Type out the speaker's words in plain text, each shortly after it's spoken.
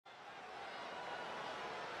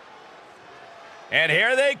And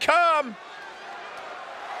here they come.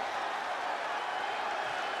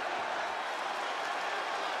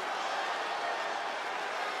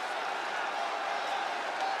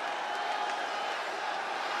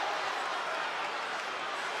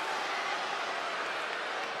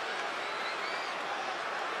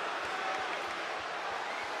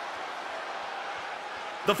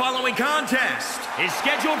 The following contest is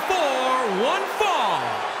scheduled for one fall.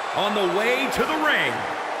 On the way to the ring,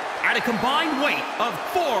 at a combined weight of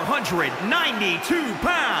 492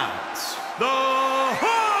 pounds, the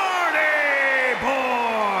Hardy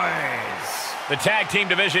Boys! The tag team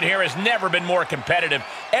division here has never been more competitive.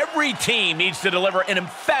 Every team needs to deliver an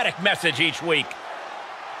emphatic message each week.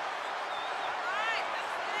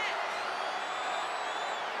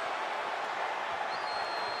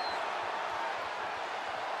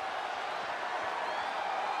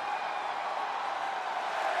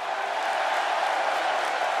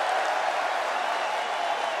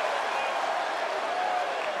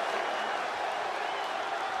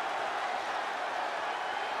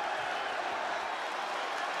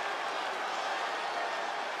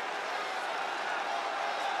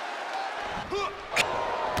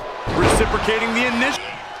 Reciprocating the initial.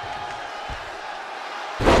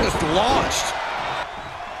 Just launched.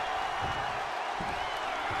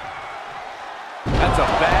 That's a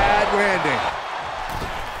bad landing.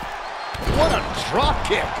 What a drop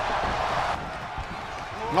kick.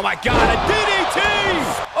 Oh my God, a DDT!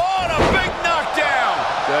 Oh, and a big knockdown!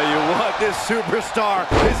 Tell you what, this superstar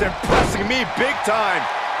is impressing me big time.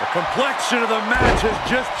 The complexion of the match has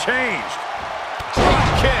just changed. Drop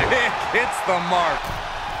kick hits the mark.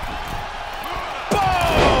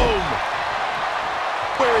 Boom!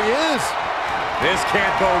 Where he is. This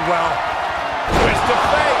can't go well. Twist of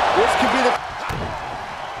fate. This could be the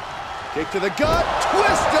kick to the gut.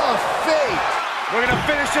 Twist of fate. We're gonna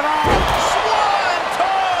finish it off.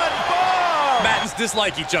 Swanton bomb. Combatants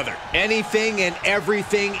dislike each other. Anything and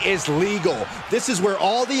everything is legal. This is where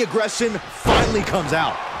all the aggression finally comes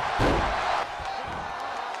out.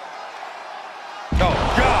 Oh,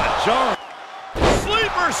 God, John.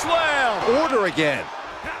 Sleeper slam. Order again.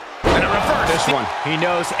 And a reverse. This one. He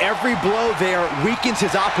knows every blow there weakens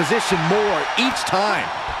his opposition more each time.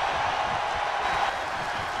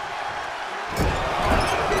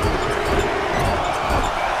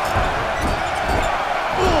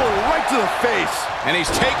 Ooh, right to the face. And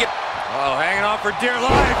he's taken. Oh, hanging on for dear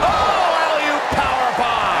life. Oh, alley-oop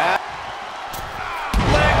powerbomb.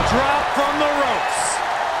 Leg drop from the ropes.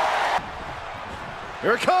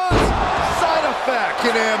 Here it comes. Side effect.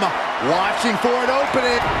 Look at him watching for an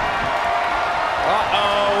opening.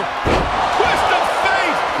 Uh-oh. Twist of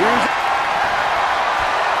fate. Here's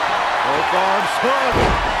both arms hooked.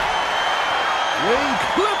 Wing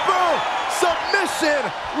Clipper. Submission.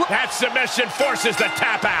 That submission forces the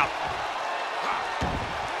tap out.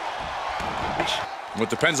 Well, it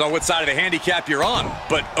depends on what side of the handicap you're on.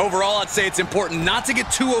 But overall, I'd say it's important not to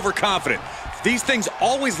get too overconfident. These things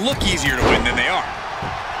always look easier to win than they are.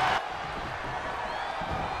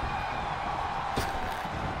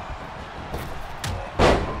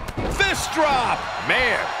 Fist drop.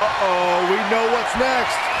 Man. Uh-oh, we know what's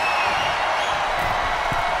next.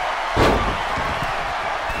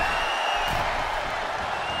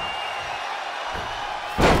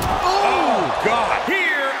 Oh, God.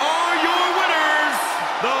 Here are your winners,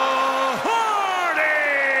 the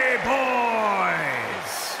Hardy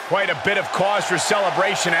Boys! Quite a bit of cause for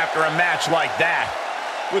celebration after a match like that.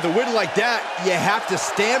 With a win like that, you have to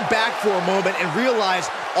stand back for a moment and realize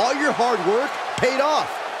all your hard work paid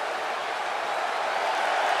off.